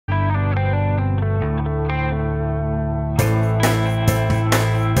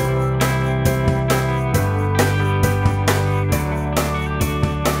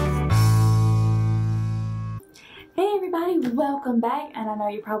welcome back, and I know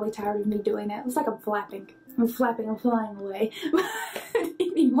you're probably tired of me doing that. It's like I'm flapping. I'm flying away.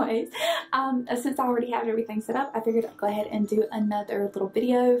 Anyways, since I already have everything set up, I figured I'd go ahead and do another little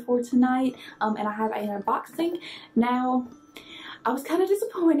video for tonight, and I have an unboxing. Now, I was kind of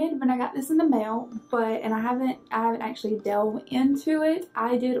disappointed when I got this in the mail, and I haven't actually delved into it.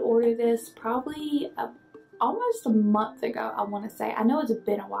 I did order this probably almost a month ago, I want to say. I know it's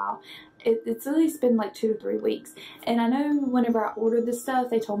been a while. It's at least been like 2 to 3 weeks. And I know whenever I ordered this stuff,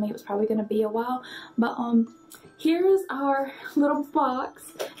 they told me it was probably going to be a while. But here's our little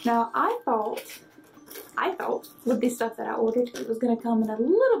box. Now, I thought with the stuff that I ordered, it was going to come in a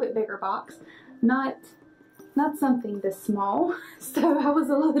little bit bigger box. Not something this small, so I was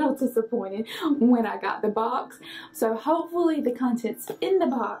a little disappointed when I got the box. So hopefully the contents in the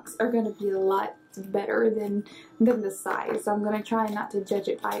box are going to be a lot better than the size. So I'm going to try not to judge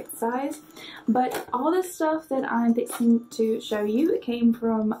it by its size. But all the stuff that I'm fixing to show you, it came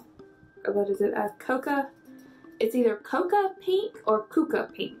from, what is it, Coca? It's either Coca Pink or Kuka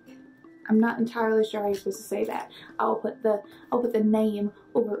Pink. I'm not entirely sure how you're supposed to say that. I'll put the name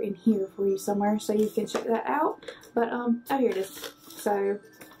over in here for you somewhere so you can check that out. But oh, here it is. So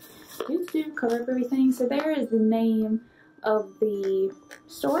cover up everything. So there is the name of the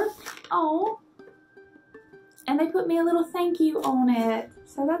store. Oh, and they put me a little thank you on it.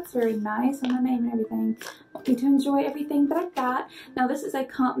 So that's very nice, on my name and everything. Want me to enjoy everything that I got. Now this is a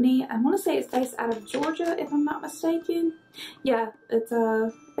company, I want to say it's based out of Georgia if I'm not mistaken. Yeah, it's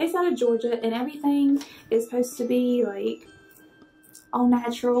based out of Georgia, and everything is supposed to be like all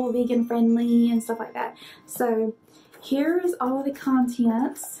natural, vegan friendly and stuff like that. So here's all of the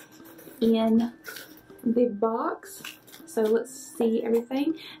contents in the box. So let's see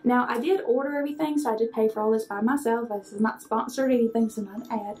everything. Now I did order everything, so I did pay for all this by myself. This is not sponsored or anything, so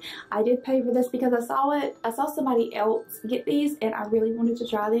not an ad. I did pay for this because I saw somebody else get these and I really wanted to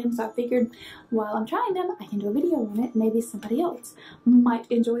try them, so I figured while I'm trying them, I can do a video on it. Maybe somebody else might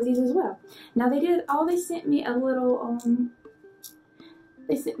enjoy these as well. Now they sent me a little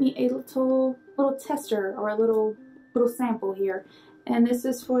little tester, or a little sample here. And this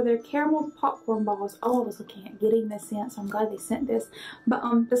is for their caramel popcorn balls. Oh, I was looking at getting this in, so I'm glad they sent this. But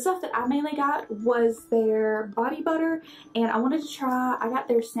the stuff that I mainly got was their body butter, and I wanted to try, I got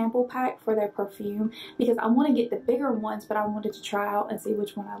their sample pack for their perfume because I want to get the bigger ones, but I wanted to try out and see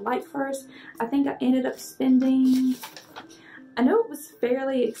which one I like first. I think I ended up spending, I know it was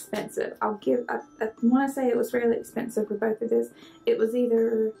fairly expensive. I want to say it was fairly expensive for both of this. It was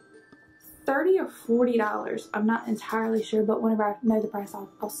either $30 or $40. I'm not entirely sure, but whenever I know the price,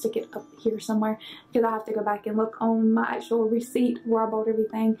 I'll stick it up here somewhere because I have to go back and look on my actual receipt where I bought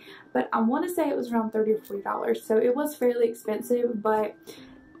everything. But I want to say it was around $30 or $40, so it was fairly expensive. But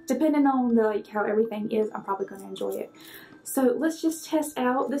depending on how everything is, I'm probably going to enjoy it. So let's just test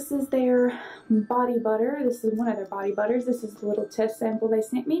out. This is their body butter. This is one of their body butters. This is the little test sample they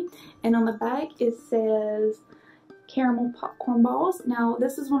sent me, and on the back it says caramel popcorn balls. Now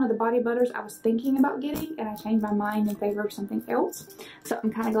this is one of the body butters I was thinking about getting, and I changed my mind in favor of something else, so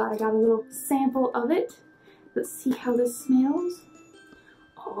I'm kind of glad I got a little sample of it. Let's see how this smells.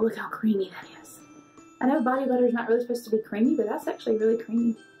 Oh, look how creamy that is. I know body butter is not really supposed to be creamy, but that's actually really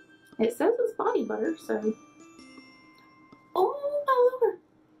creamy. It says it's body butter, so oh my lord.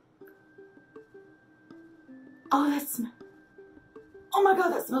 Oh, oh my god,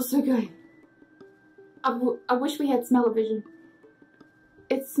 that smells so good. I wish we had smell-o-vision.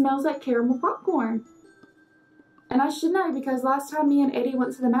 It smells like caramel popcorn. And I should know because last time me and Eddie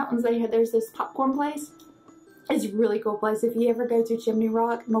went to the mountains, there's this popcorn place. It's a really cool place. If you ever go to Chimney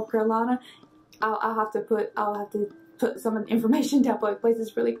Rock, North Carolina, I'll have to put some of the information down below. The place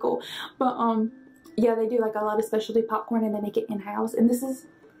is really cool. But yeah, they do like a lot of specialty popcorn and they make it in-house. And this is,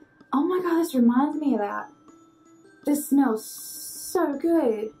 oh my god, this reminds me of that. This smells so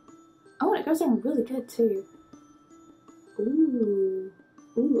good. Oh, and it goes down really good too. Ooh,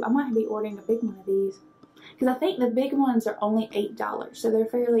 I might be ordering a big one of these because I think the big ones are only $8, so they're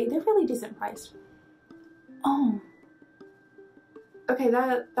fairly decent priced. Oh, okay,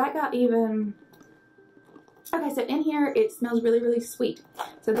 that got even. Okay, so in here it smells really, really sweet.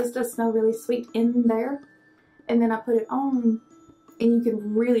 So this does smell really sweet in there, and then I put it on, and you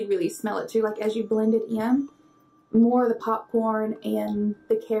can really, really smell it too. Like as you blend it in, more of the popcorn and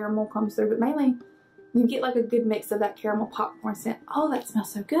the caramel comes through, but mainly you get like a good mix of that caramel popcorn scent. Oh, that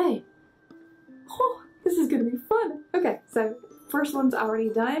smells so good. Oh, this is gonna be fun. Okay, so first one's already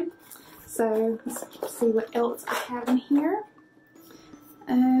done. So let's see what else I have in here.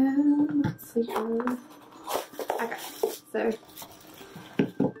 Let's see here. Okay, so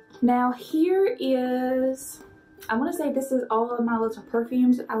now here is I want to say this is all of my little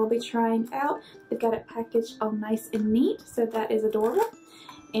perfumes that I will be trying out. They've got it packaged all nice and neat, so that is adorable.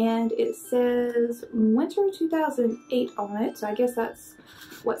 And it says Winter 2008 on it, so I guess that's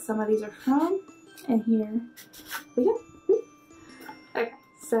what some of these are from. And here we go. Okay,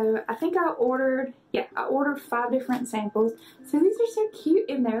 so I think I ordered 5 different samples. So these are so cute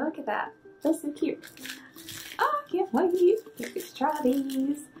in there. Look at that. That's so cute. Oh, I can't wait. Let's try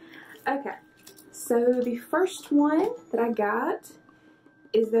these. Okay, so the first one that I got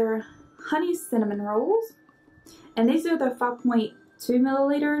is their Honey Cinnamon Rolls. And these are the 5.2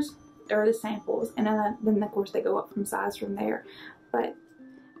 milliliters, or the samples. And then of course they go up from size from there.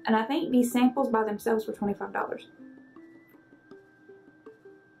 And I think these samples by themselves were $25.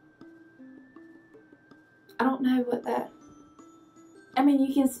 I don't know what that... I mean,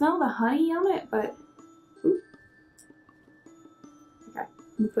 you can smell the honey on it, but... Ooh. Okay,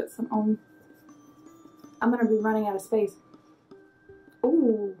 let me put some on. I'm going to be running out of space.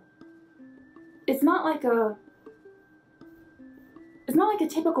 Ooh. It's not like a... It's not like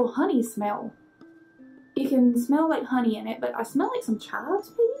a typical honey smell. You can smell like honey in it, but I smell like some chives,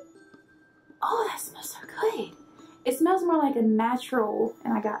 maybe? Oh, that smells so good. It smells more like a natural,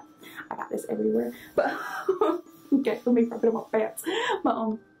 and I got this everywhere, but okay, let me rub it on my pants. But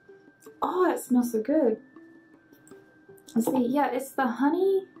oh, that smells so good. Let's see, yeah, it's the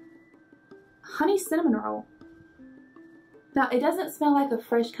honey cinnamon roll. Now, it doesn't smell like a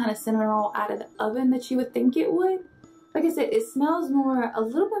fresh kind of cinnamon roll out of the oven that you would think it would. Like I said, it smells a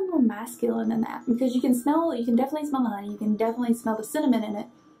little bit more masculine than that, because you can definitely smell the honey, you can definitely smell the cinnamon in it.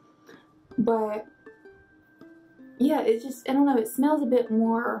 But yeah, it just, I don't know, it smells a bit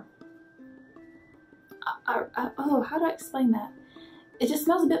more, oh, how do I explain that? It just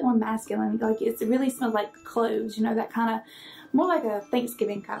smells a bit more masculine, like it really smells like cloves, you know, that kind of, more like a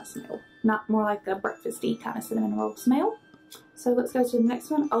Thanksgiving kind of smell, not more like a breakfasty kind of cinnamon roll smell. So let's go to the next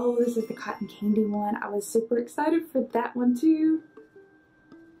one. Oh, this is the cotton candy one. I was super excited for that one too.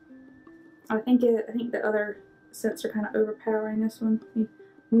 I think the other scents are kind of overpowering this one.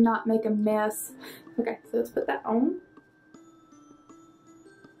 Not make a mess. Okay, so let's put that on.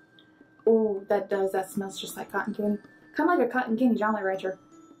 Oh, that smells just like cotton candy. Kind of like a cotton candy Jolly Rancher.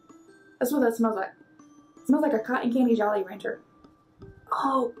 That's what that smells like. It smells like a cotton candy Jolly Rancher.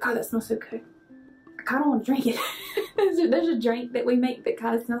 Oh, God, that smells so good. I kind of want to drink it. There's a drink that we make that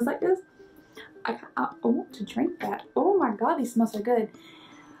kind of smells like this. I want to drink that. Oh my God, these smell so good.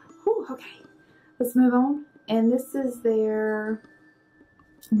 Whew, okay, let's move on. And this is their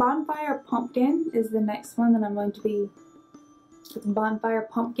Bonfire Pumpkin is the next one that I'm going to be. Bonfire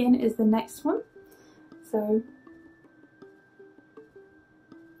Pumpkin is the next one. So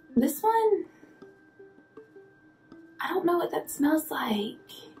this one, I don't know what that smells like.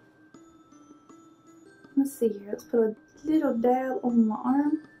 Let's see here. Let's put a little dab on my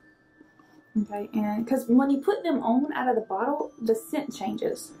arm. Okay, and because when you put them on out of the bottle, the scent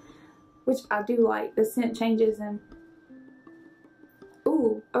changes, which I do like. The scent changes, and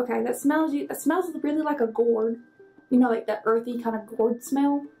ooh, okay, that smells really like a gourd. You know, like that earthy kind of gourd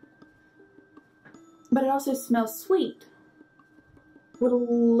smell. But it also smells sweet with a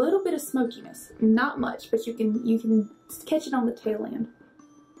little bit of smokiness. Not much, but you can catch it on the tail end.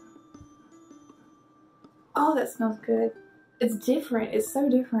 Oh, that smells good. It's different. It's so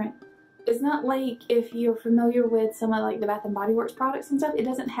different. It's not like if you're familiar with some of like the Bath and Body Works products and stuff, it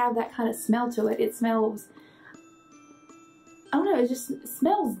doesn't have that kind of smell to it. It smells, I don't know, it just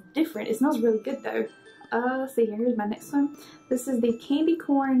smells different. It smells really good though. Let's see here, here's my next one. This is the Candy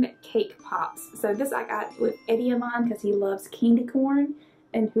Corn Cake Pops. So this I got with Eddie of mine because he loves candy corn,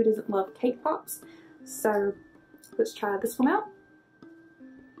 and who doesn't love cake pops? So let's try this one out.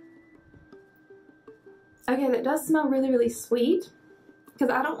 Okay, that does smell really, really sweet, because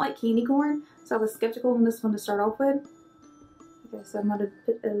I don't like candy corn, so I was skeptical on this one to start off with. Okay, so I'm going to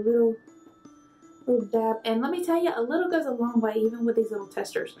put a little dab, and let me tell you, a little goes a long way even with these little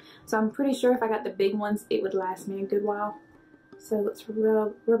testers. So I'm pretty sure if I got the big ones, it would last me a good while. So let's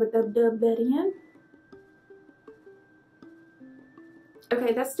rub dub that in.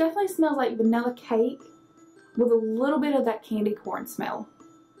 Okay, that definitely smells like vanilla cake with a little bit of that candy corn smell.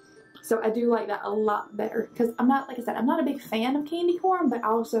 So I do like that a lot better, because I'm not, like I said, I'm not a big fan of candy corn, but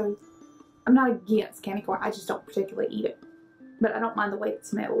also I'm not against candy corn. I just don't particularly eat it, but I don't mind the way it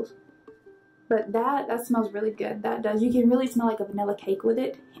smells. But that smells really good. That does. You can really smell like a vanilla cake with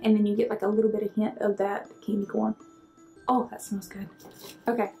it, and then you get like a little bit of hint of that candy corn. Oh, that smells good.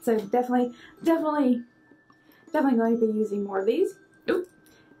 Okay, so definitely going to be using more of these. Ooh.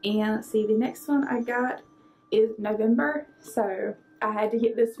 And let's see, the next one I got is November, so I had to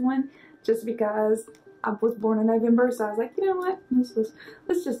get this one just because I was born in November, so I was like, you know what,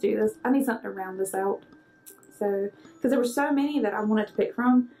 let's just do this. I need something to round this out. So, because there were so many that I wanted to pick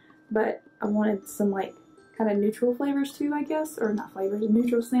from, but I wanted some like kind of neutral flavors too, I guess, or not flavors,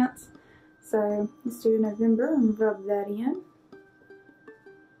 neutral scents. So let's do November and rub that in.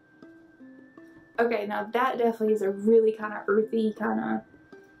 Okay, now that definitely is a really kind of earthy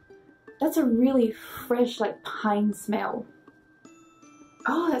that's a really fresh like pine smell.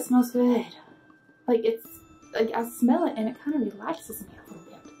 Oh, that smells good. Like it's, like I smell it and it kind of relaxes me a little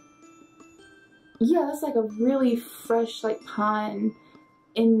bit. Yeah, that's like a really fresh like pine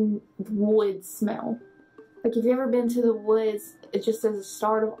in the woods smell. Like if you've ever been to the woods, it just says the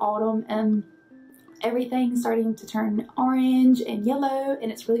start of autumn and everything's starting to turn orange and yellow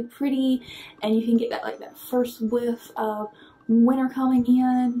and it's really pretty and you can get that like that first whiff of winter coming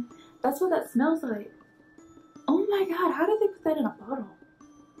in. That's what that smells like. Oh my god, how did they put that in a bottle?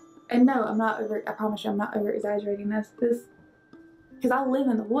 And no, I promise you I'm not over exaggerating this because I live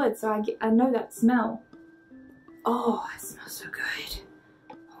in the woods, so I know that smell. Oh, it smells so good.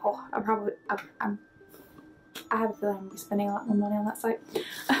 Oh, I have a feeling I'm going to be spending a lot more money on that site.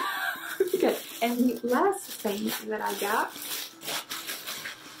 Okay, and the last thing that I got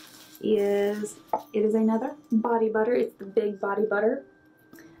is, it is another body butter. It's the big body butter.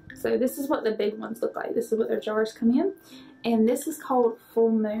 So this is what the big ones look like. This is what their jars come in. And this is called Full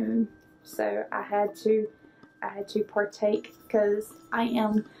Moon. So I had to partake because I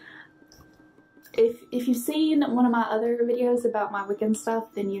am, if you've seen one of my other videos about my Wiccan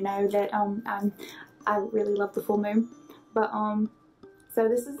stuff, then you know that I really love the Full Moon. But so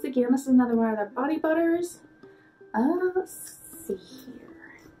this is another one of their body butters. Let's see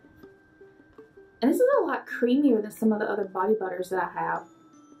here. And this is a lot creamier than some of the other body butters that I have.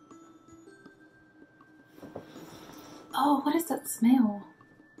 Oh, what is that smell?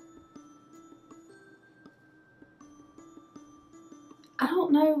 I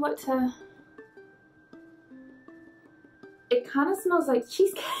don't know what to... It kind of smells like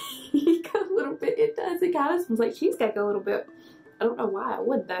cheesecake a little bit. It does. It kind of smells like cheesecake a little bit. I don't know why I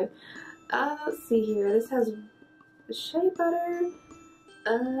would though. Let's see here. This has shea butter,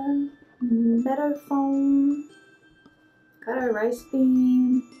 meadow foam, got a rice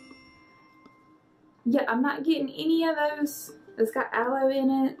bean. Yeah, I'm not getting any of those. It's got aloe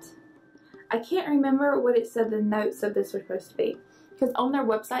in it. I can't remember what it said the notes of this were supposed to be. Because on their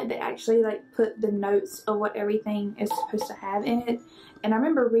website, they actually like put the notes of what everything is supposed to have in it. And I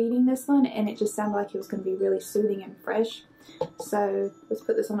remember reading this one and it just sounded like it was going to be really soothing and fresh. So let's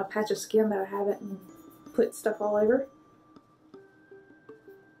put this on a patch of skin that I haven't put stuff all over.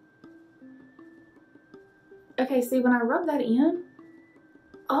 Okay, see when I rub that in,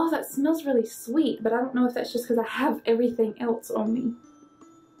 oh, that smells really sweet, but I don't know if that's just because I have everything else on me.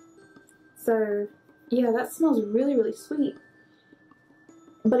 So yeah, that smells really, really sweet.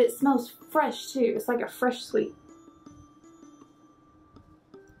 But it smells fresh too. It's like a fresh sweet.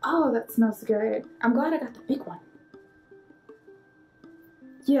 Oh, that smells good. I'm glad I got the big one.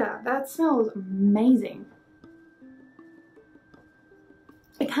 Yeah, that smells amazing.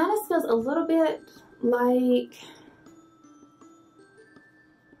 It kind of smells a little bit like...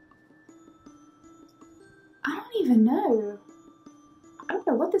 I don't even know. I don't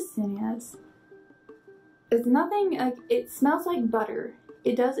know what this scent is. It's nothing like... It smells like butter.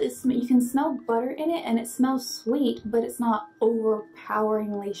 It does, you can smell butter in it and it smells sweet, but it's not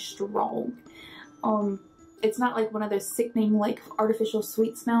overpoweringly strong. It's not like one of those sickening like artificial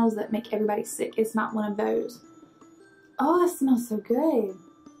sweet smells that make everybody sick. It's not one of those. Oh, that smells so good.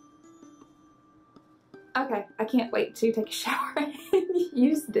 Okay, I can't wait to take a shower and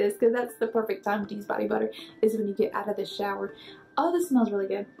use this because that's the perfect time to use body butter is when you get out of the shower. Oh, this smells really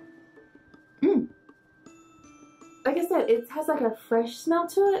good. Like I said, it has like a fresh smell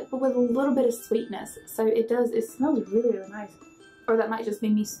to it, but with a little bit of sweetness. So it smells really, really nice. Or that might just be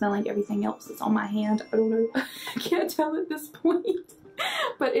me smelling everything else that's on my hand. I don't know. I can't tell at this point.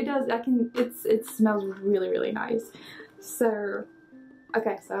 But it does, it smells really, really nice. So,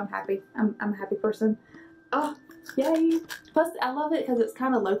 okay, so I'm happy. I'm a happy person. Oh, yay. Plus, I love it because it's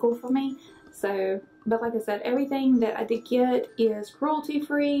kind of local for me. So, but like I said, everything that I did get is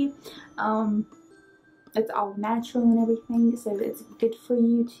cruelty-free. It's all natural and everything, so it's good for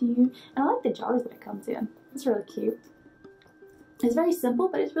you too. And I like the jars that it comes in. It's really cute. It's very simple,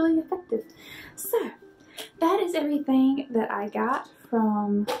 but it's really effective. So, that is everything that I got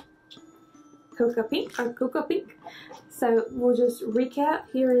from Cocoa Pink. So, we'll just recap.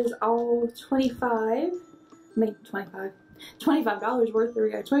 Here is all 25, maybe 25. $25 worth, there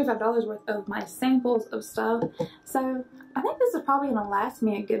we go, $25 worth of my samples of stuff. So I think this is probably going to last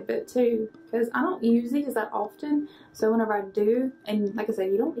me a good bit too, because I don't use these that often. So whenever I do, and like I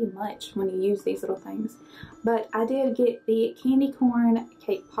said, you don't need much when you use these little things. But I did get the candy corn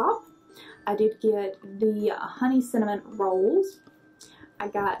cake pop. I did get the honey cinnamon rolls. I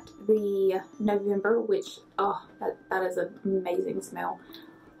got the November, which, oh, that is an amazing smell.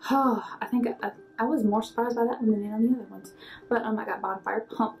 Oh, I think I was more surprised by that one than any of the other ones. But I got Bonfire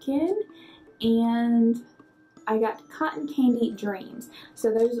Pumpkin, and I got Cotton Candy Dreams.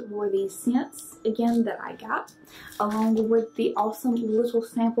 So those were the scents, again, that I got, along with the awesome little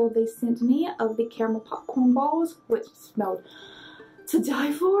sample they sent me of the caramel popcorn balls, which smelled to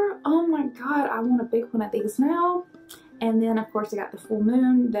die for. Oh my god, I want a big one of these now. And then, of course, I got the Full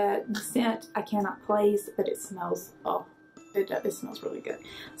Moon. The scent I cannot place, but it smells, oh, it smells really good.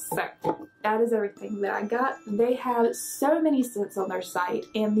 So, that is everything that I got. They have so many scents on their site,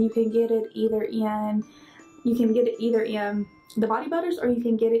 and you can get it either in the body butters, or you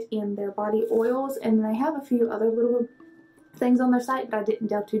can get it in their body oils, and they have a few other little things on their site, but I didn't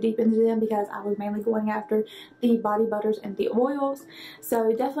delve too deep into them because I was mainly going after the body butters and the oils. So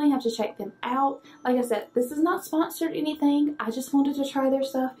definitely have to check them out. Like I said, this is not sponsored anything. I just wanted to try their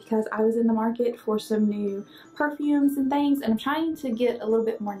stuff because I was in the market for some new perfumes and things, and I'm trying to get a little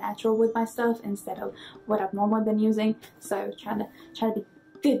bit more natural with my stuff instead of what I've normally been using. So trying to be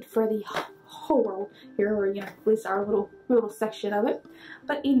good for the whole world here, or you know, at least our little section of it.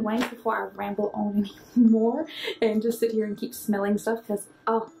 But anyways, before I ramble on anymore and just sit here and keep smelling stuff, because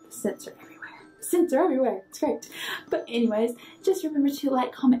oh, the scents are everywhere. Scents are everywhere. It's great. But anyways, just remember to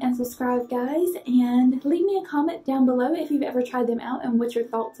like, comment, and subscribe, guys, and leave me a comment down below if you've ever tried them out and what your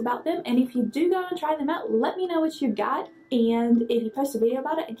thoughts about them. And if you do go and try them out, let me know what you got. And if you post a video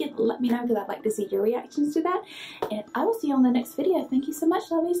about it, again, let me know, because I'd like to see your reactions to that. And I will see you on the next video. Thank you so much,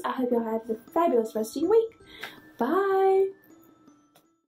 lovies. I hope y'all have a fabulous rest of your week. Bye!